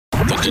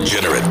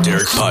Degenerate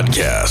Derek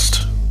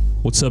Podcast.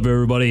 What's up,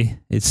 everybody?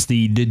 It's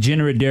the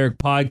Degenerate Derek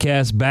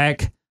Podcast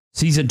back.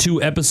 Season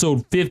 2,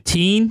 episode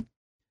 15.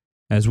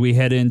 As we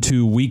head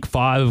into week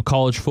 5 of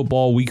college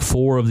football, week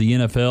 4 of the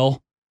NFL.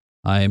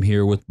 I am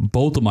here with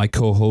both of my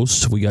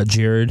co-hosts. We got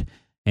Jared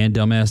and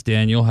Dumbass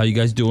Daniel. How you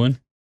guys doing?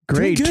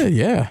 Great. Doing good,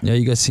 yeah. Yeah,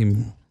 you guys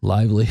seem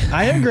lively.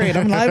 I am great.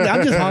 I'm lively.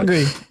 I'm just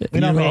hungry.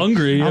 You're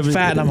hungry? I'm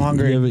fat and I'm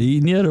hungry. You haven't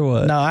eaten yet or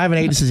what? No, I haven't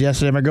eaten since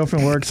yesterday. My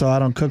girlfgirl works, so I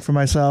don't cook for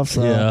myself.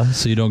 So. Yeah,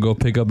 so you don't go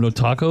pick up no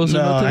tacos?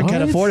 No, or nothing? I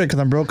can't afford it because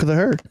I'm broke because of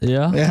her.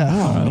 Yeah? Yeah.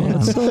 All right, well,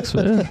 that sucks,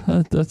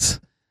 man.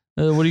 That's...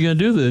 what are you going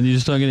to do then? You're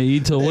just not going to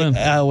eat till when?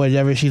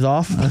 Whenever she's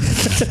off.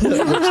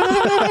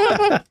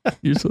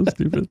 You're so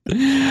stupid.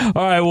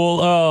 All right,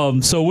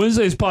 well, so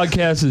Wednesday's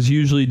podcast is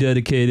usually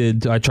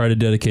dedicated, I try to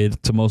dedicate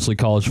it to mostly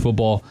college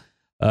football.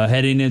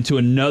 Heading into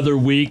another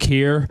week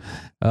here.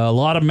 A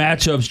lot of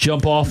matchups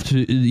jump off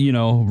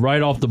to,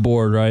 right off the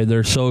board, right?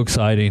 They're so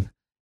exciting.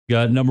 You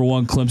got number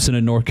 1 Clemson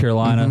in North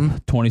Carolina,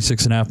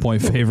 26.5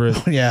 point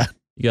favorite. Yeah.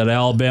 You got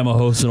Alabama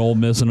hosting Ole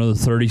Miss, another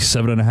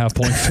 37.5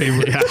 point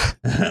favorite.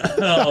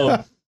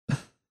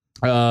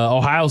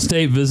 Ohio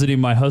State visiting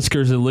my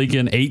Huskers in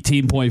Lincoln,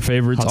 18 point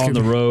favorites on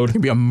the road. It's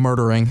going to be a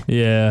murdering.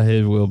 Yeah,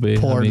 it will be.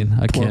 Poor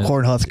can't.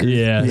 Corn Huskers.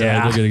 Yeah.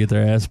 They're going to get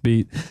their ass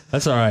beat.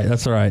 That's all right.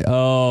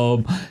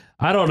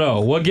 I don't know.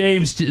 What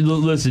games?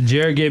 Listen,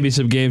 Jared gave me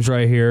some games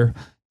right here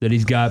that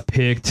he's got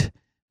picked.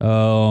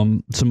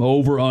 Some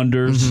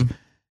over-unders.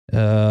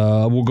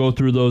 We'll go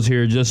through those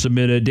here in just a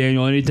minute.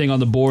 Daniel, anything on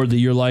the board that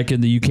you're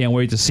liking that you can't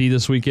wait to see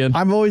this weekend?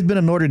 I've always been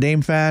a Notre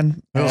Dame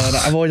fan. And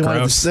I've always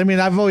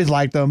I've always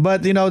liked them.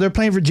 But, they're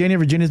playing Virginia.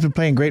 Virginia's been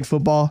playing great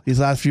football these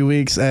last few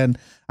weeks. And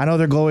I know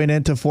they're going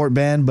into Fort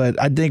Bend,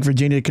 but I think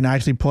Virginia can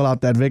actually pull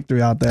out that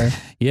victory out there.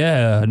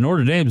 Yeah,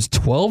 Notre Dame's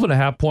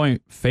 12.5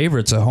 point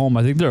favorites at home.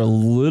 I think they're a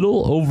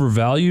little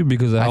overvalued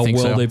because of how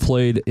well they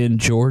played in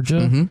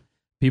Georgia.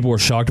 People were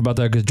shocked about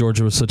that because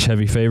Georgia was such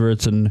heavy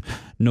favorites and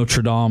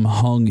Notre Dame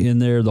hung in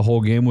there the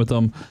whole game with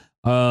them.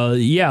 A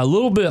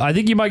little bit. I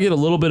think you might get a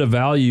little bit of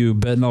value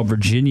betting on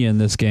Virginia in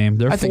this game.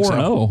 They're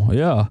 4-0.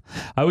 Yeah.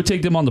 I would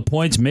take them on the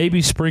points,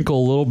 maybe sprinkle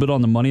a little bit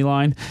on the money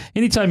line.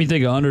 Anytime you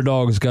think an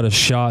underdog's got a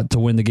shot to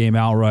win the game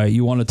outright,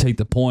 you want to take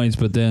the points,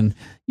 but then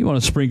you want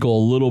to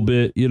sprinkle a little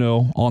bit,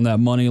 on that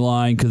money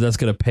line because that's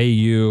going to pay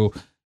you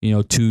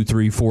 2,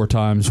 3, 4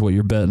 times what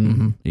you're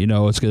betting.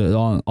 It's going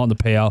to on the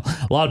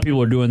payout. A lot of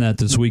people are doing that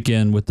this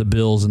weekend with the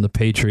Bills and the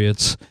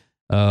Patriots,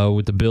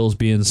 with the Bills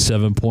being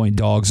 7-point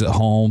dogs at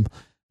home.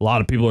 A lot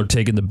of people are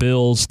taking the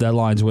Bills. That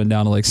line's went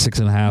down to like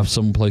 6.5,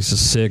 some places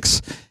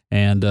 6,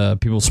 and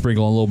people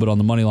sprinkle a little bit on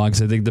the money line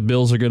because they think the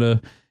Bills are going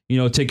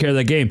to, take care of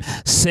that game.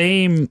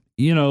 Same,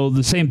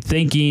 the same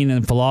thinking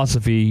and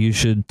philosophy. You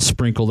should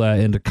sprinkle that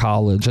into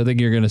college. I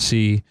think you're going to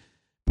see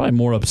probably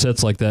more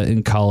upsets like that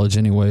in college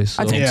anyways.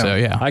 So I think so,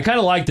 yeah. I kind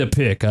of like the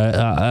pick.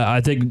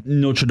 I think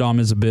Notre Dame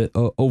is a bit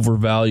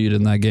overvalued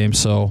in that game,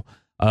 so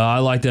I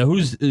like that.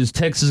 Is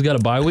Texas got a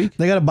bye week?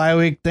 They got a bye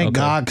week, thank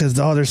God, because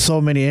there's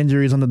so many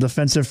injuries on the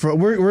defensive front.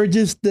 We're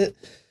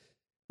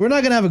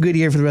not gonna have a good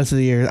year for the rest of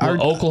the year.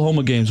 Well,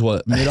 Oklahoma game's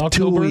what,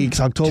 mid-October? 2 weeks,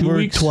 October 2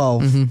 weeks?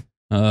 12.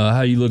 How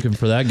are you looking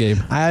for that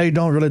game? I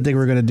don't really think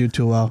we're gonna do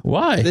too well.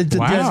 Why? You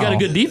guys got a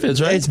good defense,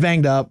 right? It's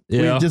banged up.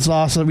 Yeah. We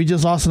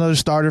just lost another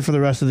starter for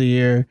the rest of the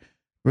year.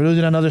 We're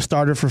losing another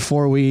starter for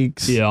 4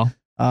 weeks. Yeah.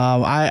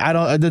 I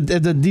don't.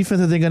 The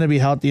defense isn't going to be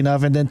healthy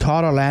enough. And then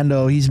Todd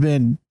Orlando, he's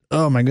been.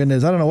 Oh my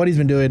goodness, I don't know what he's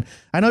been doing.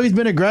 I know he's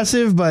been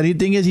aggressive, but the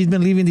thing is, he's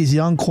been leaving these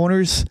young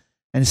corners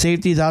and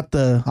safeties out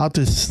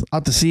to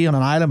sea on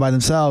an island by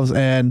themselves,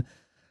 and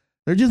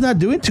they're just not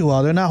doing too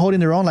well. They're not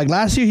holding their own. Like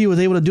last year, he was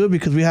able to do it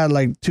because we had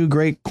like 2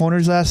 great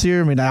corners last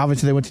year. I mean,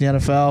 obviously they went to the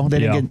NFL. They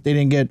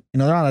didn't get.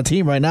 They're on a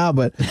team right now,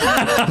 but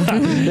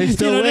they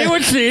still. They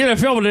went to the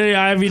NFL, but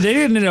they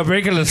didn't end up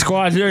breaking the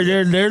squad.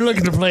 They're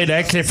looking to play the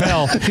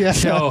XFL. Yeah.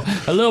 So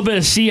a little bit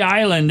of Sea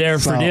Island there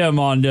for them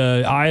on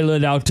the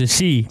island out to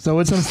sea. So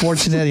it's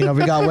unfortunate.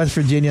 We got West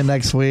Virginia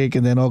next week,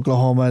 and then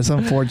Oklahoma. It's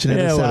unfortunate.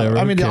 Yeah, whatever.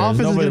 I mean, the offense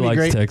Nobody is going to be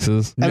great.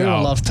 Texas.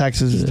 Everyone loves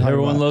Texas.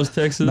 Everyone loves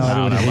Texas. No,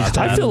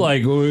 I feel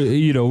like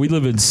we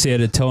live in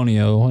San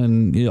Antonio,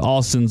 and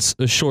Austin's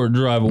a short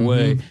drive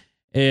away,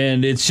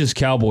 and it's just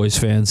Cowboys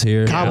fans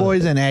here.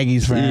 Cowboys and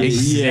Aggies fans.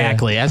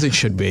 Exactly, as it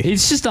should be.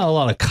 It's just not a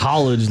lot of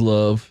college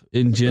love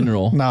in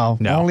general. No,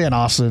 only in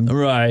Austin.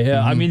 Right.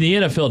 Yeah. I mean, the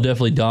NFL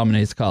definitely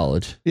dominates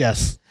college.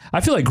 Yes.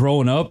 I feel like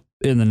growing up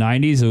in the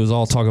 90s, it was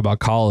all talk about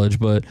college,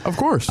 but of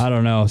course. I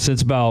don't know.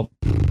 Since about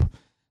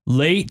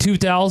late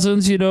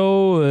 2000s, I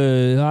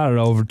don't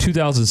know, over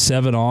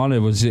 2007 on,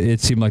 it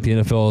seemed like the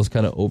NFL has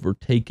kind of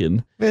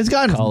overtaken. It's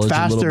gotten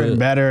faster and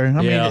better.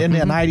 I mean, in the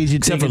 90s,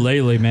 except for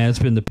lately, man, it's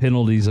been the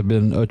penalties have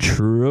been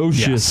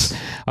atrocious.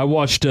 Yes. I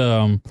watched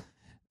the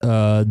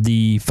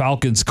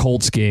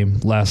Falcons-Colts game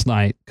last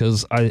night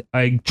because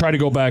I try to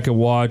go back and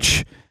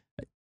watch.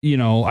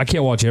 I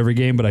can't watch every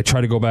game, but I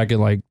try to go back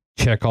and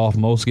check off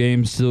most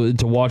games to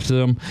watch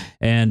them.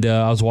 And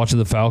I was watching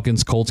the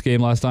Falcons-Colts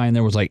game last night, and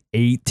there was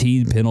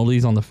 18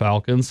 penalties on the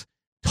Falcons.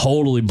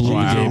 Totally blew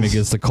the game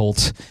against the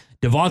Colts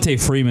Devontae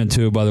Freeman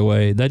too, by the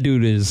way. That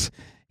dude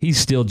he's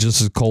still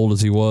just as cold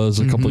as he was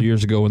a couple of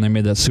years ago when they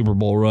made that Super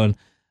Bowl run.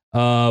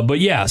 But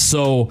yeah,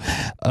 so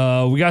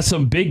we got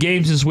some big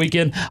games this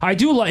weekend. I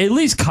do like at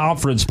least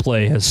conference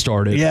play has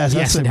started. Yes,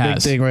 that's a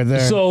big thing right there.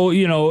 So,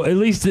 at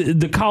least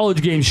the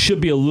college games should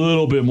be a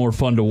little bit more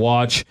fun to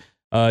watch.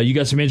 You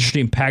got some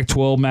interesting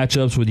Pac-12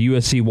 matchups with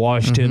USC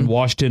Washington.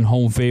 Washington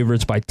home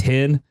favorites by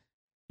 10.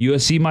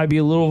 USC might be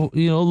a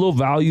little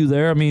value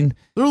there. I mean,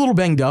 they're a little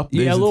banged up.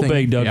 Yeah, a little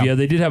banged up. Yeah,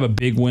 they did have a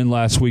big win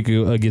last week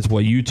against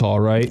Utah,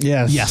 right?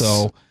 Yes.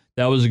 So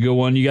that was a good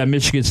one. You got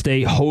Michigan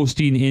State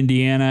hosting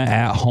Indiana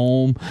at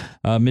home.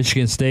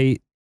 Michigan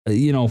State,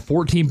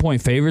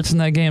 14-point favorites in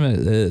that game.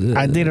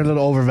 I think they're a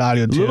little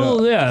overvalued too.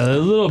 A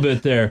little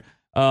bit there.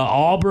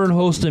 Auburn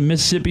hosting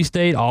Mississippi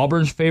State.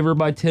 Auburn's favored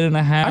by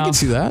 10.5. I can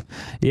see that.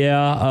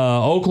 Yeah.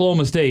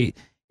 Oklahoma State.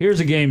 Here's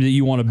a game that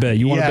you want to bet.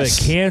 You want to bet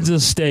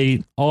Kansas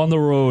State on the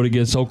road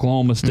against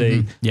Oklahoma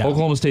State. Yeah.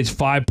 Oklahoma State's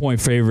 5-point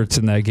favorites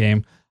in that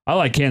game. I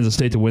like Kansas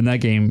State to win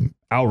that game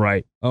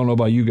outright. I don't know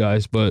about you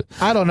guys, but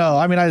I don't know.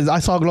 I mean, I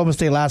saw Oklahoma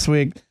State last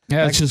week.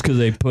 Yeah, it's just because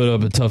they put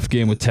up a tough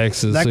game with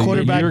Texas. That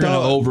quarterback, you're going to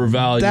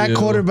overvalue. That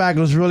quarterback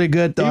was really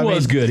good, though. He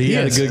was good. He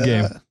had a good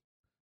game.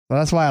 Well,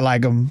 that's why I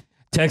like him.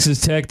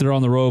 Texas Tech, they're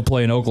on the road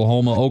playing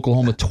Oklahoma.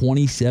 Oklahoma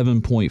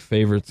 27-point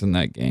favorites in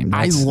that game.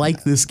 I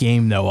like this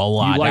game, though, a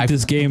lot. You like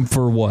this game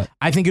for what?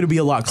 I think it'll be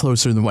a lot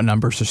closer than what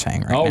numbers are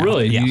saying right now. Oh,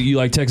 really? Yeah. You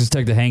like Texas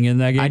Tech to hang in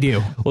that game? I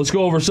do. Let's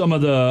go over some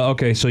of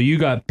the... So you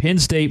got Penn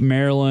State,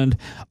 Maryland,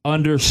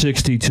 under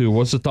 62.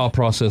 What's the thought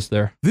process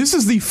there? This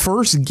is the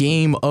first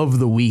game of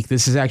the week.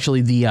 This is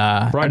actually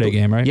the... Friday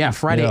game, right? Yeah,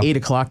 Friday, 8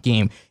 o'clock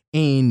game.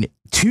 And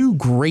two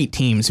great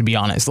teams, to be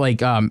honest. Like,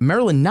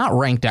 Maryland not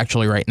ranked,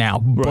 actually, right now,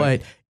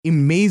 but...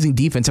 amazing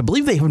defense. I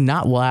believe they have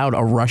not allowed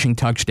a rushing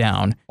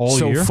touchdown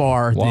so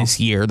far this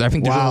year. I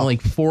think there's only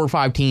like 4 or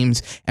 5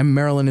 teams, and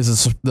Maryland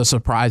is the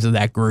surprise of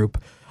that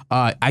group.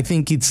 I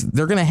think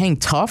they're going to hang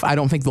tough. I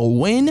don't think they'll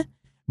win,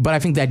 but I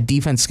think that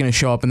defense is going to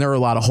show up, and there are a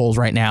lot of holes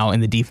right now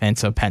in the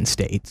defense of Penn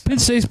State. Penn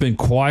State's been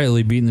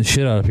quietly beating the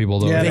shit out of people,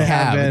 though. Yeah, they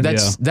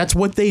have. That's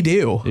what they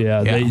do.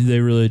 Yeah, they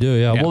really do.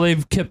 Yeah. Well,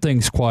 they've kept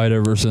things quiet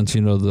ever since,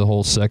 the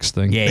whole sex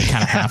thing. Yeah, you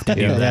kind of have to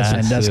do that.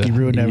 That's Sandusky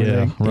ruined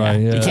everything. Yeah, right.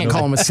 Yeah. You can't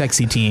call them a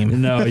sexy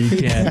team. No, you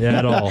can't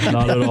at all.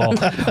 Not at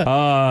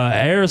all.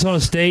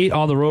 Arizona State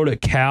on the road at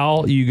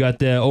Cal. You got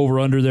the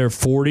over-under there,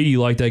 40. You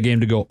like that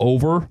game to go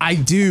over? I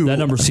do. That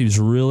number seems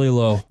really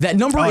low. That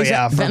number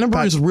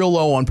is real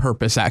low on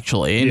purpose,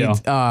 actually.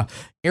 And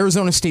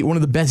Arizona State, one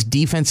of the best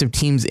defensive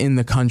teams in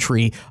the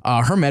country.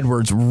 Herm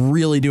Edwards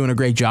really doing a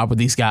great job with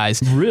these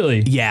guys.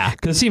 Really? Yeah.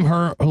 Because it seems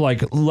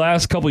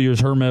last couple of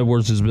years, Herm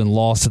Edwards has been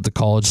lost at the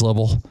college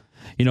level.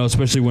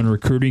 Especially when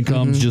recruiting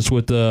comes,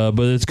 but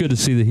it's good to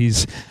see that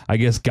he's, I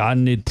guess,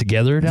 gotten it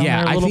together down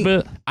there a little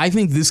bit. I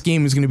think this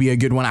game is going to be a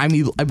good one. I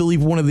mean, I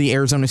believe one of the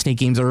Arizona State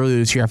games earlier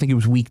this year, I think it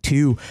was week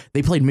 2,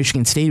 they played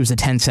Michigan State. It was a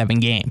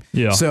 10-7 game.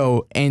 Yeah.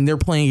 So, and they're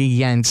playing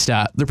against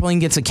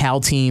a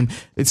Cal team.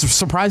 It's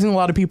surprising a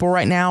lot of people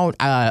right now.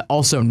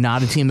 Also,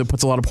 not a team that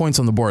puts a lot of points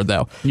on the board,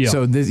 though. Yeah.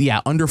 So,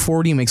 under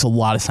 40 makes a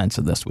lot of sense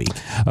of this week.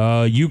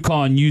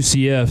 UConn,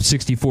 UCF,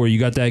 64. You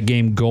got that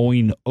game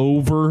going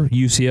over.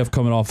 UCF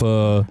coming off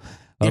a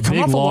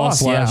big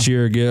loss last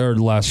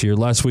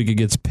week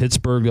against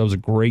Pittsburgh. That was a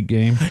great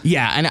game.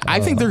 Yeah, and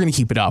I think they're going to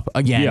keep it up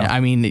again. Yeah. I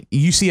mean,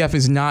 UCF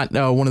is not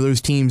one of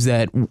those teams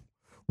that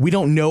we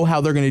don't know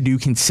how they're going to do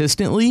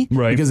consistently,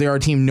 right? Because they are a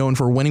team known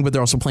for winning, but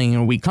they're also playing in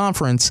a weak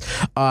conference.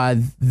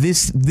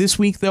 This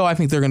week, though, I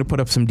think they're going to put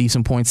up some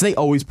decent points. They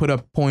always put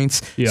up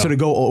points, so to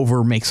go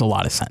over makes a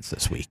lot of sense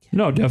this week.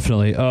 No,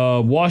 definitely.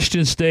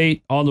 Washington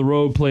State on the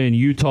road playing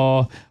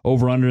Utah.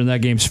 Over under in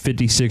that game's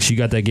 56. You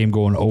got that game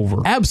going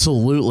over.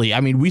 Absolutely. I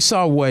mean, we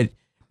saw what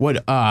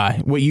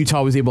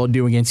Utah was able to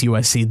do against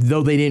USC,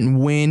 though they didn't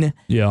win.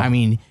 Yeah. I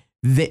mean,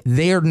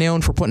 they are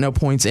known for putting up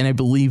points, and I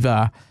believe.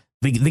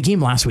 The game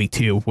last week,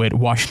 too, with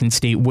Washington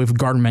State, with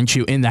Gardner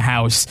Minshew in the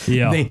house,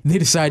 they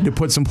decided to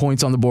put some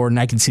points on the board, and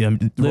I can see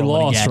them They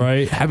lost, again.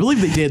 Right? I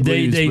believe they did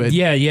lose. They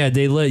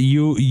let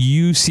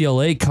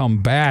UCLA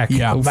come back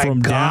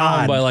from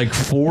down by like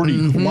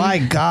 40. My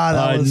God.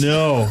 I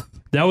know.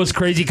 That was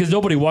crazy because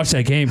nobody watched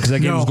that game because that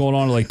game was going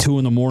on at like 2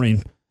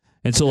 a.m.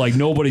 And so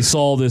nobody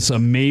saw this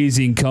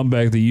amazing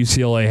comeback that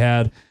UCLA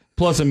had.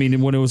 Plus, I mean,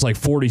 when it was like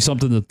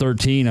 40-something to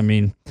 13, I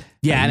mean...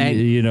 Yeah, and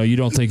you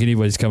don't think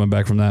anybody's coming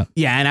back from that.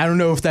 Yeah, and I don't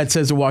know if that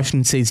says the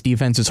Washington State's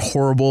defense is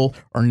horrible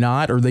or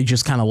not, or they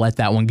just kind of let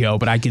that one go,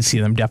 but I can see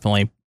them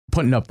definitely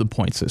putting up the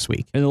points this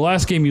week. And the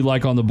last game you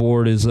like on the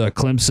board is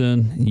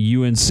Clemson,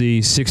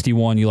 UNC,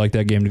 61. You like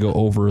that game to go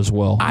over as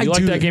well. You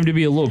like that game to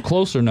be a little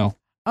closer, no?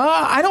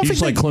 I don't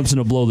think Clemson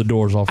to blow the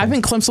doors off. I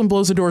think Clemson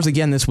blows the doors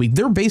again this week.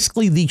 They're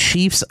basically the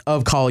Chiefs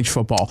of college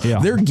football. Yeah.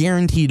 They're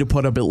guaranteed to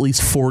put up at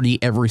least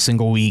 40 every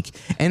single week.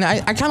 And I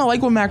kind of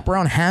like what Mac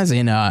Brown has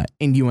in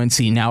UNC.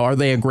 Now, are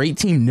they a great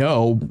team?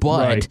 No,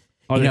 but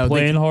are they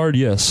playing hard?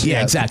 Yes.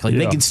 Yeah, exactly. Yeah.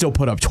 They can still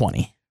put up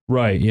 20.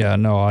 Right. Yeah.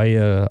 No.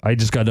 I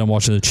just got done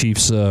watching the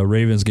Chiefs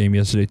Ravens game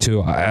yesterday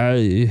too.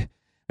 I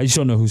just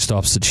don't know who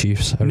stops the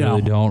Chiefs. I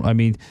really don't. I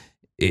mean,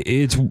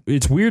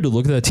 it's weird to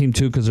look at that team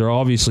too because they're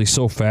obviously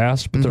so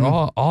fast, but they're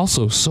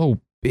also so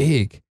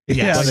big.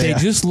 Yeah, like they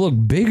just look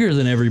bigger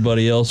than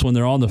everybody else when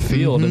they're on the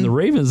field. And the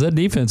Ravens, that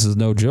defense is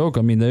no joke.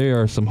 I mean, they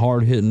are some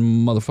hard hitting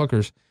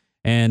motherfuckers,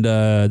 and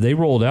they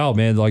rolled out,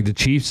 man. Like the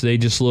Chiefs, they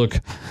just look.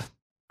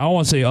 I don't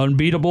want to say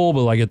unbeatable,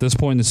 but like at this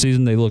point in the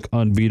season, they look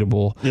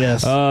unbeatable.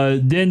 Yes.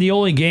 Then the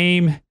only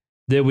game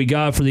that we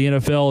got for the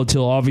NFL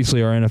until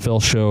obviously our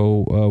NFL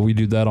show, we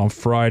do that on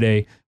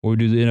Friday where we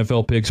do the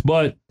NFL picks,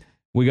 but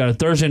we got a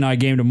Thursday night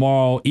game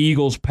tomorrow.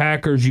 Eagles,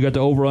 Packers. You got the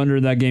over/under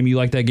in that game. You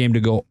like that game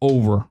to go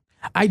over?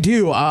 I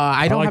do.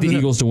 I don't like the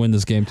Eagles to win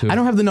this game too. I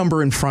don't have the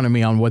number in front of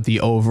me on what the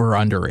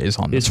over/under is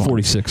on this. It's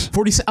 46.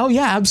 46. Oh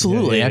yeah,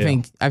 absolutely. Yeah.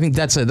 I think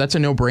that's a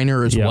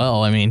no-brainer as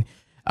well. I mean.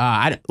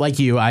 I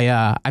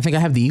think I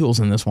have the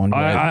Eagles in this one.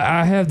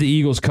 I have the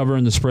Eagles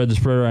covering the spread. The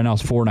spread right now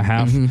is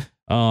 4.5.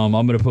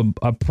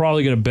 I'm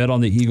probably gonna bet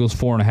on the Eagles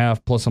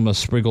 4.5. Plus, I'm gonna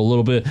sprinkle a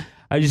little bit.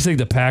 I just think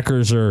the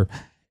Packers are,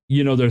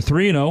 they're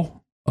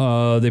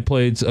 3-0. They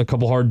played a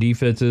couple hard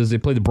defenses. They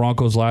played the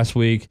Broncos last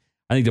week.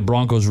 I think the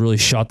Broncos really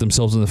shot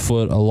themselves in the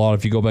foot a lot.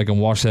 If you go back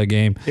and watch that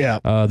game,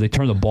 they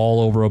turned the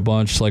ball over a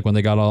bunch. Like when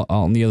they got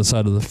on the other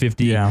side of the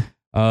 50. Yeah.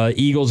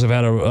 Eagles have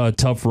had a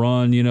tough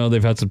run.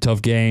 They've had some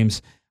tough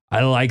games.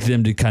 I like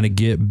them to kind of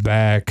get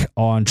back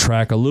on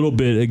track a little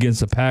bit against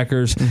the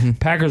Packers.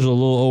 Packers are a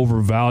little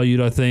overvalued,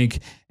 I think.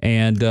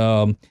 And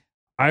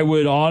I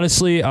would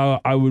honestly,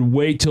 I would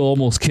wait till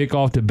almost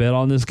kickoff to bet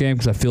on this game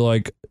because I feel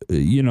like,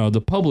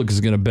 the public is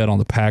going to bet on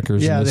the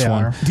Packers in this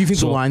one. Do you think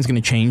the line's going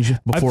to change?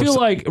 I feel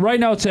like right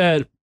now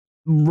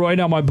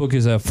my book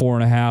is at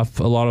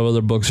 4.5. A lot of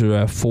other books are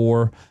at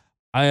 4.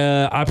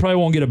 I probably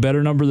won't get a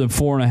better number than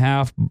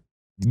 4.5.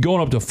 Going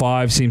up to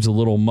 5 seems a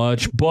little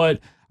much,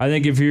 but I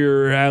think if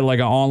you're at like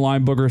an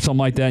online book or something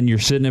like that and you're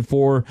sitting at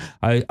 4,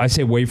 I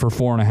say wait for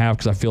 4.5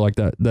 because I feel like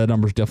that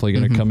number's definitely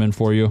going to come in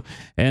for you.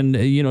 And,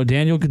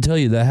 Daniel can tell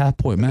you that half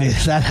point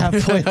matters. That half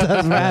point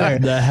does matter.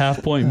 That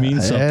half point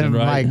means something,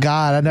 right? My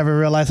God, I never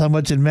realized how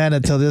much it meant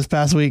until this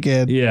past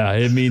weekend. Yeah,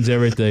 it means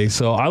everything.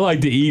 So I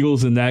like the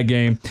Eagles in that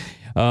game.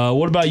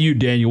 What about you,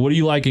 Daniel? What do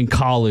you like in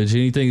college?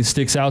 Anything that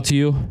sticks out to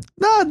you?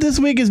 No, this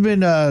week has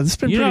been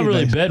You're not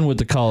really betting with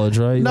the college,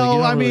 right? No,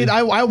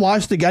 I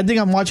watched I think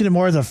I'm watching it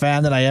more as a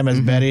fan than I am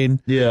as betting.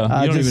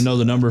 Yeah, you don't even know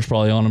the numbers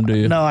probably on them, do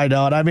you? No, I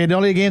don't. I mean, the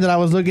only game that I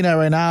was looking at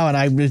right now,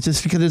 and it's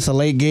just because it's a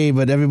late game,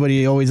 but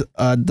everybody always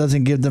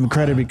doesn't give them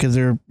credit because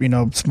they're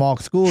small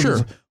schools.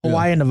 Sure.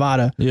 Hawaii and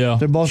Nevada. Yeah,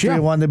 they're both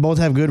 3-1. They both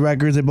have good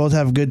records. They both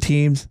have good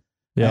teams.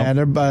 Yeah, and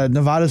they're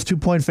Nevada's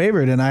 2-point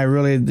favorite, and I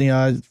really,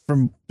 they're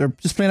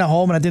just playing at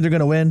home, and I think they're going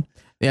to win.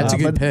 Yeah, it's a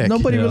good pick.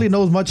 Nobody really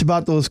knows much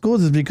about those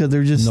schools, is because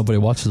they're just nobody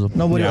watches them.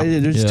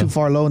 They're just too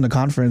far low in the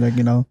conference.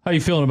 How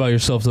you feeling about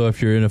yourself though?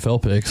 If your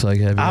NFL picks,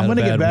 like, have you I'm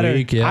gonna get better.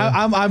 Week?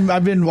 Yeah.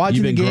 I've been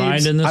watching the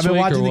games. I've been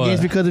watching the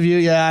games because of you.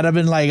 Yeah, and I've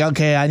been like,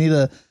 okay, I need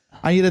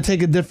to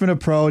take a different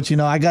approach.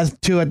 I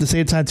got two at the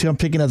same time too. I'm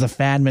picking as a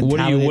fan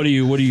mentality. What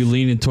are you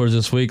leaning towards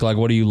this week? Like,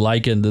 what are you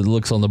liking that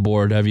looks on the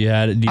board? Have you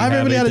had it? I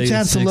haven't really had a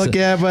chance to look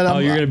at,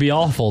 but you're gonna be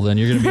awful then.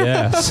 You're gonna be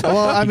ass.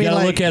 Well, you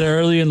gotta look at it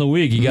early in the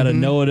week. You gotta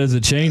know it as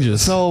it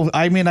changes. So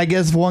I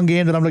guess one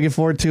game that I'm looking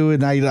forward to,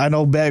 and I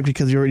know bet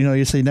because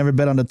you say you never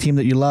bet on the team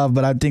that you love,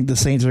 but I think the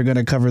Saints are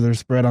gonna cover their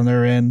spread on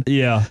their end.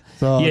 Yeah.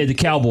 So the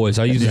Cowboys.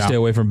 I usually stay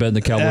away from betting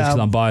the Cowboys because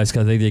I'm biased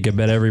because I think they can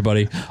bet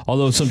everybody.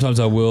 Although sometimes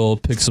I will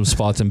pick some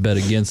spots and bet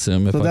against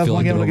them. So that's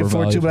one game I'm looking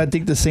forward to, but I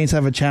think the Saints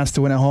have a chance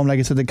to win at home. Like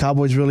I said, the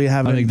Cowboys really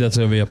haven't. I think that's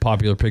going to be a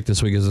popular pick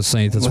this week as the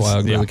Saints. That's why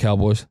I'll go the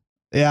Cowboys.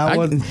 Yeah,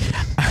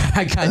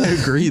 I kind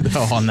of agree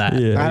though on that.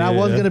 I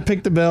was gonna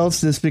pick the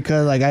Bills just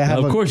because I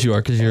have. Of course you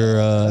are, because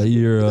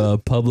you're a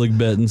public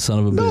betting son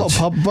of a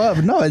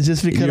bitch. No, it's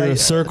just because you're a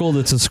circle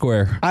that's a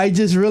square. I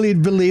just really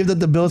believe that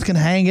the Bills can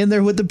hang in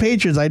there with the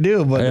Patriots. I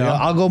do, but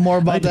I'll go more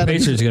about that. The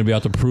Patriots are gonna be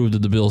out to prove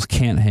that the Bills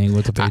can't hang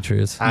with the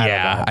Patriots.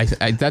 I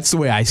that's the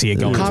way I see it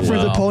going.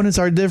 Conference opponents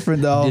are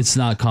different though. It's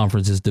not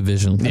conference; it's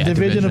division.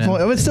 Division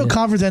opponent. It's still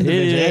conference and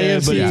division.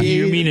 AFC, but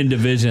you mean in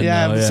division?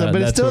 But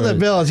it's still the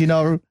Bills.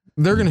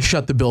 They're going to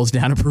shut the Bills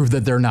down to prove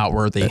that they're not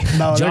worthy.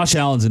 Josh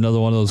Allen's another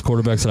one of those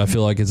quarterbacks that I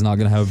feel like is not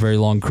going to have a very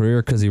long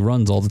career because he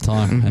runs all the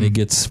time and he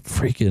gets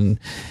freaking.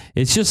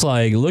 It's just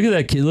like, look at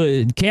that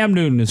kid. Cam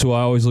Newton is who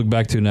I always look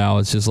back to now.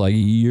 It's just like,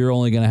 you're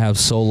only going to have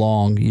so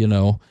long,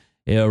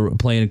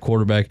 playing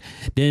quarterback.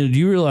 Daniel, do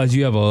you realize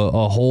you have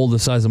a hole the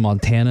size of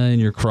Montana in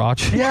your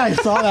crotch? Yeah, I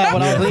saw that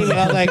when I was leaving.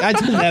 I was like, I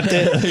just left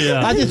it.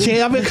 Yeah. I just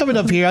changed. I've been coming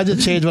up here. I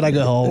just changed when I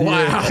go home.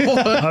 Wow.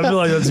 I feel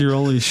like that's your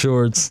only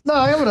shorts. No,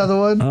 I have another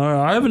one. All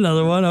right, I have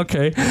another one.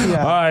 Okay.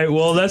 Yeah. All right.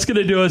 Well, that's going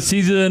to do it.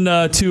 Season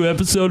 2,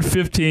 episode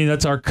 15.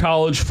 That's our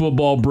college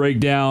football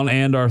breakdown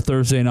and our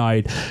Thursday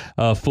night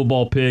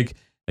football pick.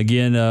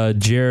 Again,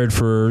 Jared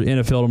for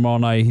NFL tomorrow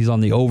night. He's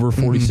on the over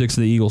 46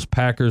 of the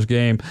Eagles-Packers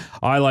game.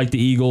 I like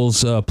the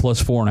Eagles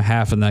plus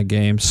 4.5 in that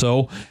game.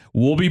 So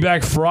we'll be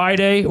back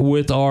Friday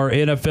with our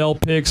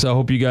NFL picks. I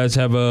hope you guys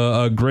have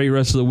a great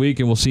rest of the week,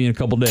 and we'll see you in a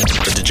couple days.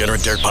 The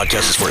Degenerate Derek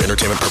podcast is for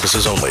entertainment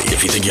purposes only.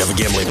 If you think you have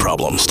a gambling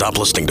problem, stop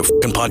listening to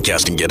fucking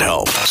podcast and get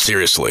help.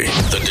 Seriously,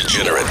 the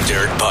Degenerate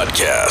Derek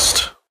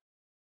podcast.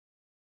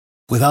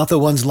 Without the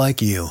ones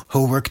like you,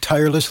 who work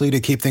tirelessly to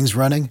keep things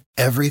running,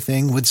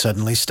 everything would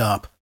suddenly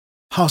stop.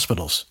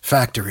 Hospitals,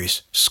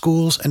 factories,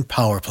 schools, and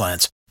power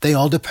plants, they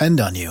all depend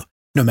on you.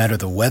 No matter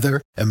the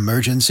weather,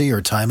 emergency,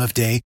 or time of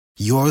day,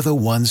 you're the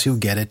ones who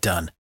get it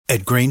done.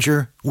 At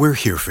Grainger, we're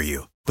here for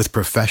you with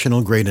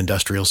professional-grade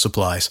industrial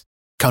supplies.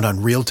 Count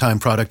on real-time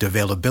product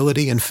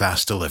availability and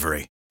fast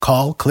delivery.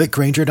 Call, click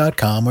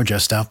Grainger.com, or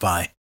just stop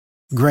by.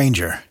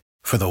 Grainger,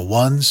 for the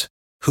ones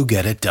who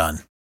get it done.